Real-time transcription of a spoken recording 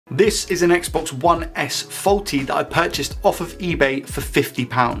This is an Xbox One S faulty that I purchased off of eBay for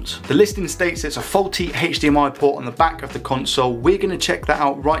 £50. The listing states it's a faulty HDMI port on the back of the console. We're going to check that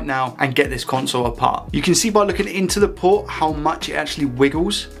out right now and get this console apart. You can see by looking into the port how much it actually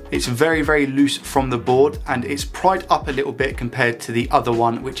wiggles. It's very, very loose from the board and it's pried up a little bit compared to the other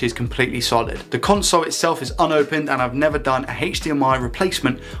one, which is completely solid. The console itself is unopened and I've never done a HDMI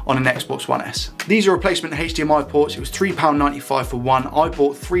replacement on an Xbox One S. These are replacement HDMI ports. It was £3.95 for one. I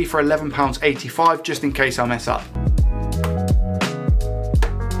bought 3 for £11.85 just in case I mess up.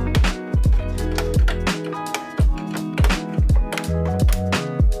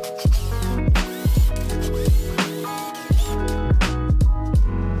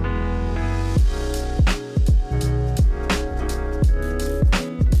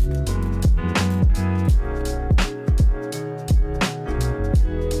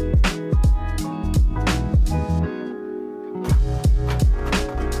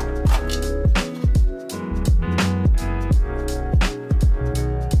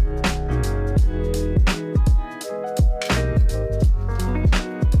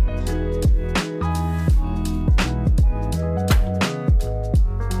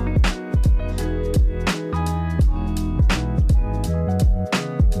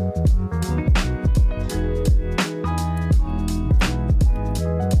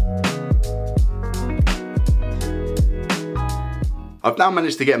 I've now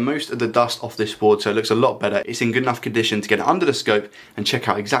managed to get most of the dust off this board, so it looks a lot better. It's in good enough condition to get it under the scope and check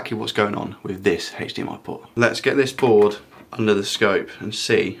out exactly what's going on with this HDMI port. Let's get this board under the scope and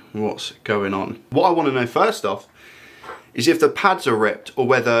see what's going on. What I want to know first off is if the pads are ripped or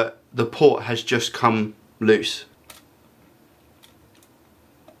whether the port has just come loose.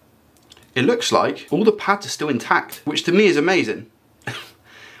 It looks like all the pads are still intact, which to me is amazing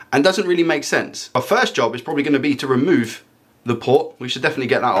and doesn't really make sense. Our first job is probably going to be to remove the port. We should definitely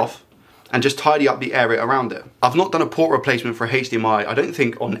get that off and just tidy up the area around it. I've not done a port replacement for a HDMI, I don't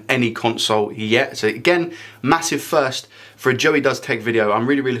think, on any console yet. So again, massive first for a Joey Does Tech video. I'm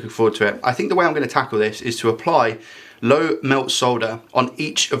really looking forward to it. I think the way I'm going to tackle this is to apply low melt solder on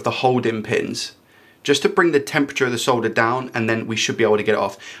each of the holding pins, just to bring the temperature of the solder down, and then we should be able to get it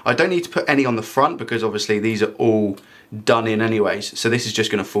off. I don't need to put any on the front because obviously these are all done in anyways, so this is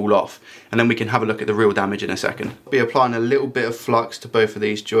just going to fall off, and then we can have a look at the real damage in a second. I'll be applying a little bit of flux to both of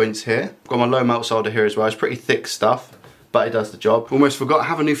these joints here. I've got my low melt solder here as well. It's pretty thick stuff, but it does the job. Almost forgot I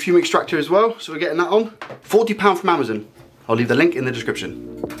have a new fume extractor as well, so we're getting that on. £40 from Amazon. I'll leave the link in the description.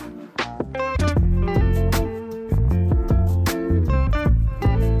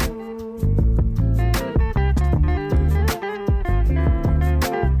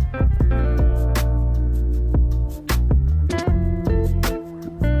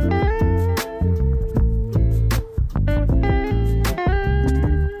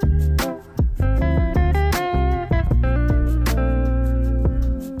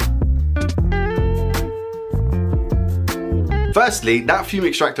 Firstly, that fume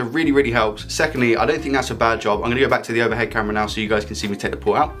extractor really helps. Secondly, I don't think that's a bad job. I'm gonna go back to the overhead camera now so you guys can see me take the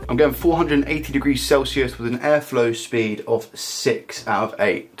port out. I'm going 480 degrees Celsius with an airflow speed of 6 out of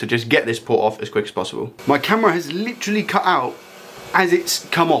 8 to just get this port off as quick as possible. My camera has literally cut out as it's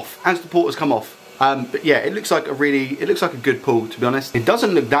come off, as the port has come off. But yeah, it looks like a good pull, to be honest. It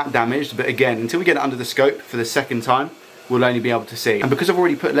doesn't look that damaged, but again, until we get it under the scope for the second time, we'll only be able to see. And because I've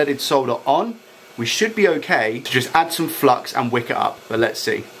already put leaded solder on, we should be okay to just add some flux and wick it up, but let's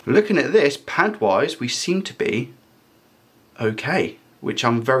see. Looking at this, pad-wise, we seem to be okay, which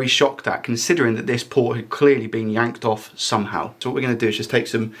I'm very shocked at, considering that this port had clearly been yanked off somehow. So what we're gonna do is just take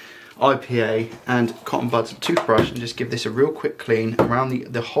some IPA and cotton buds toothbrush and just give this a real quick clean around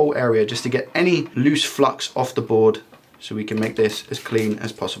the whole area, just to get any loose flux off the board so we can make this as clean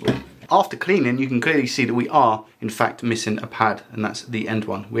as possible. After cleaning, you can clearly see that we are, in fact, missing a pad, and that's the end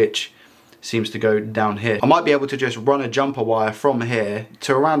one, which seems to go down here. I might be able to just run a jumper wire from here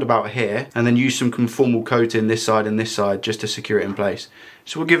to around about here and then use some conformal coating this side and this side just to secure it in place.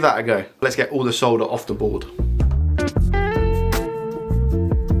 So we'll give that a go. Let's get all the solder off the board.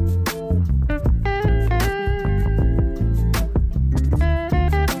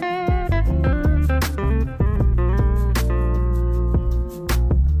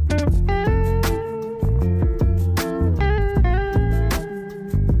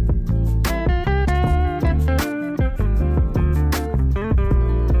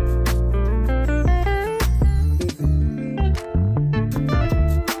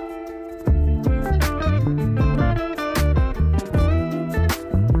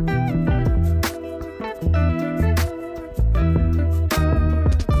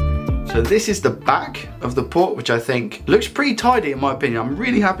 So this is the back of the port, which I think looks pretty tidy in my opinion. I'm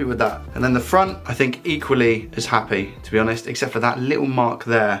really happy with that. And then the front, I think equally as happy, to be honest, except for that little mark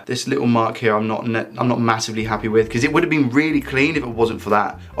there. This little mark here, I'm not massively happy with, because it would have been really clean if it wasn't for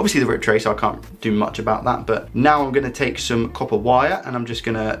that. Obviously the rip tracer, I can't do much about that, but now I'm gonna take some copper wire and I'm just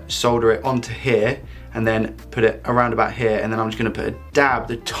gonna solder it onto here and then put it around about here, and then I'm just gonna put a dab,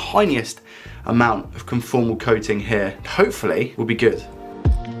 the tiniest amount of conformal coating here. Hopefully will be good.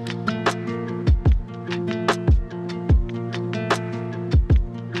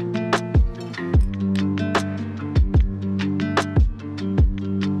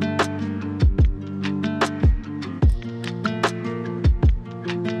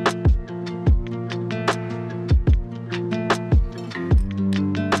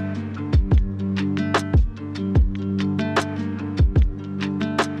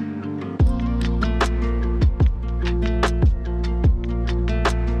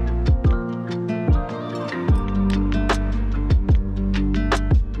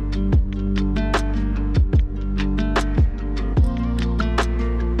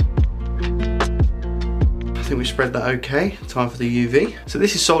 We spread that okay. Time for the UV. So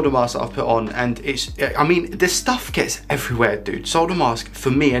this is solder mask that I've put on, and it's, I mean, this stuff gets everywhere, dude. Solder mask, for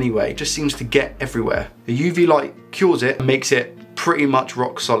me anyway, just seems to get everywhere. The UV light cures it and makes it pretty much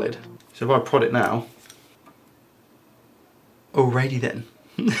rock solid. So if I prod it now, alrighty then.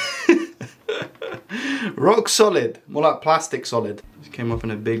 Rock solid, more like plastic solid. This came up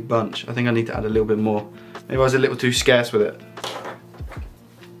in a big bunch. I think I need to add a little bit more. Maybe I was a little too scarce with it.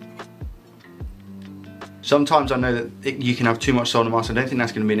 Sometimes I know that you can have too much solder mask. I don't think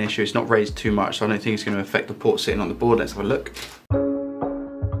that's going to be an issue. It's not raised too much, so I don't think it's going to affect the port sitting on the board. Let's have a look.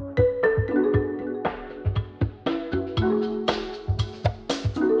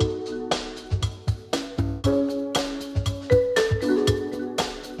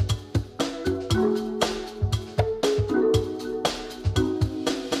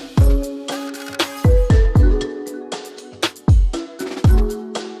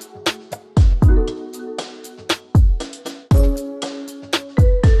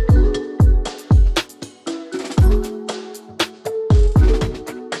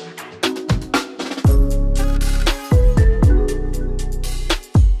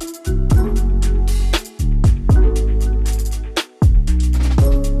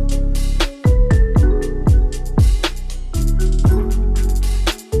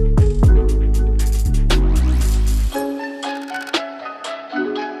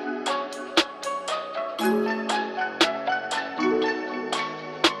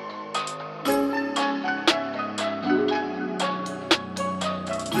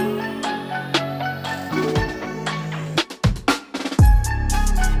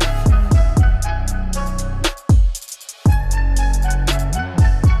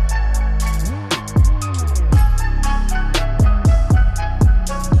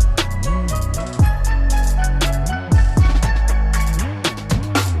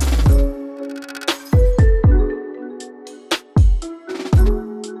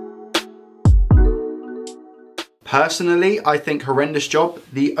 Personally, I think horrendous job.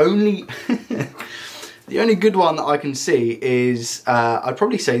 The only the only good one that I can see is, I'd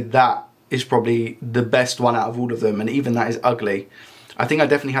probably say that is probably the best one out of all of them, and even that is ugly. I think I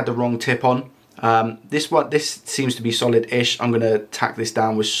definitely had the wrong tip on. This seems to be solid-ish. I'm gonna tack this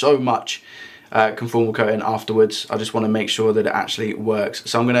down with so much conformal coating afterwards. I just wanna make sure that it actually works.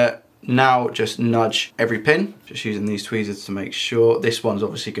 So I'm gonna now just nudge every pin, just using these tweezers to make sure. This one's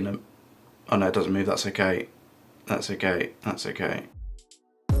obviously gonna, oh no, it doesn't move, that's okay. That's okay, that's okay.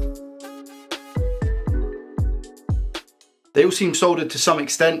 They all seem soldered to some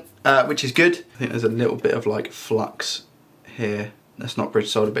extent, which is good. I think there's a little bit of like flux here. That's not bridge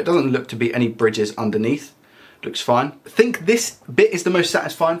solder, but it doesn't look to be any bridges underneath. Looks fine. I think this bit is the most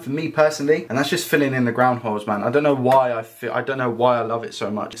satisfying for me personally, and that's just filling in the ground holes, man. I don't know why I don't know why I love it so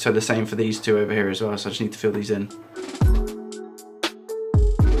much. So the same for these two over here as well, so I just need to fill these in.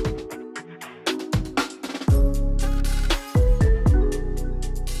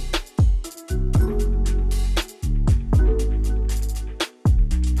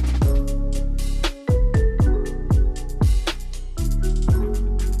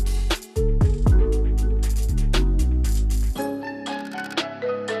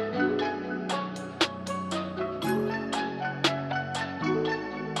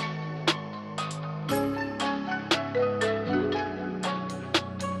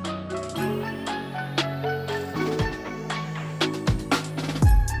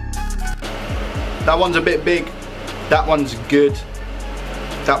 That one's a bit big, that one's good,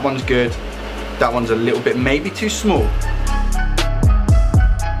 that one's good, that one's a little bit maybe too small.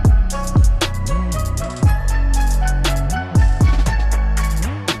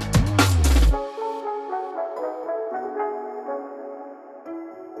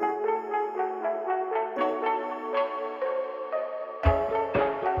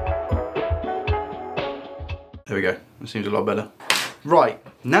 That seems a lot better. Right,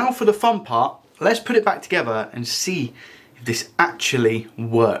 now for the fun part. Let's put it back together and see if this actually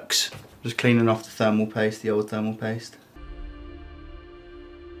works. Just cleaning off the thermal paste, the old thermal paste.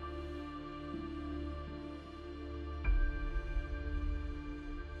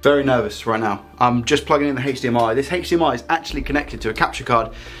 Very nervous right now. I'm just plugging in the HDMI. This HDMI is actually connected to a capture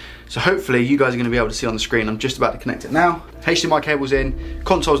card, so hopefully you guys are going to be able to see on the screen. I'm just about to connect it now. HDMI cable's in,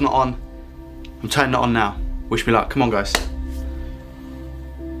 console's not on. I'm turning it on now. Wish me luck, come on guys.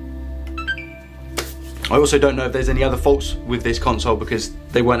 I also don't know if there's any other faults with this console because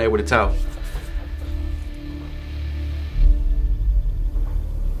they weren't able to tell.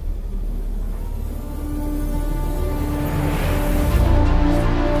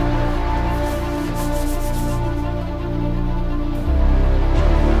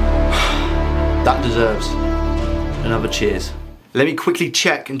 That deserves another cheers. Let me quickly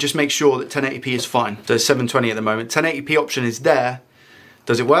check and just make sure that 1080p is fine. So it's 720 at the moment. 1080p option is there.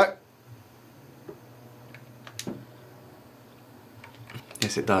 Does it work?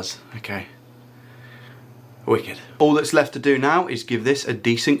 Yes, it does. Okay. Wicked. All that's left to do now is give this a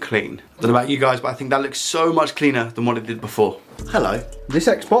decent clean. I don't know about you guys, but I think that looks so much cleaner than what it did before. Hello. This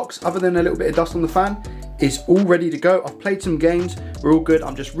Xbox, other than a little bit of dust on the fan, is all ready to go. I've played some games, we're all good.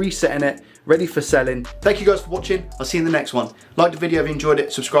 I'm just resetting it, ready for selling. Thank you guys for watching. I'll see you in the next one. Like the video if you enjoyed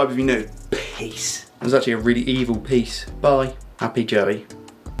it, subscribe if you're new. Peace. That was actually a really evil piece. Bye. Happy Joey.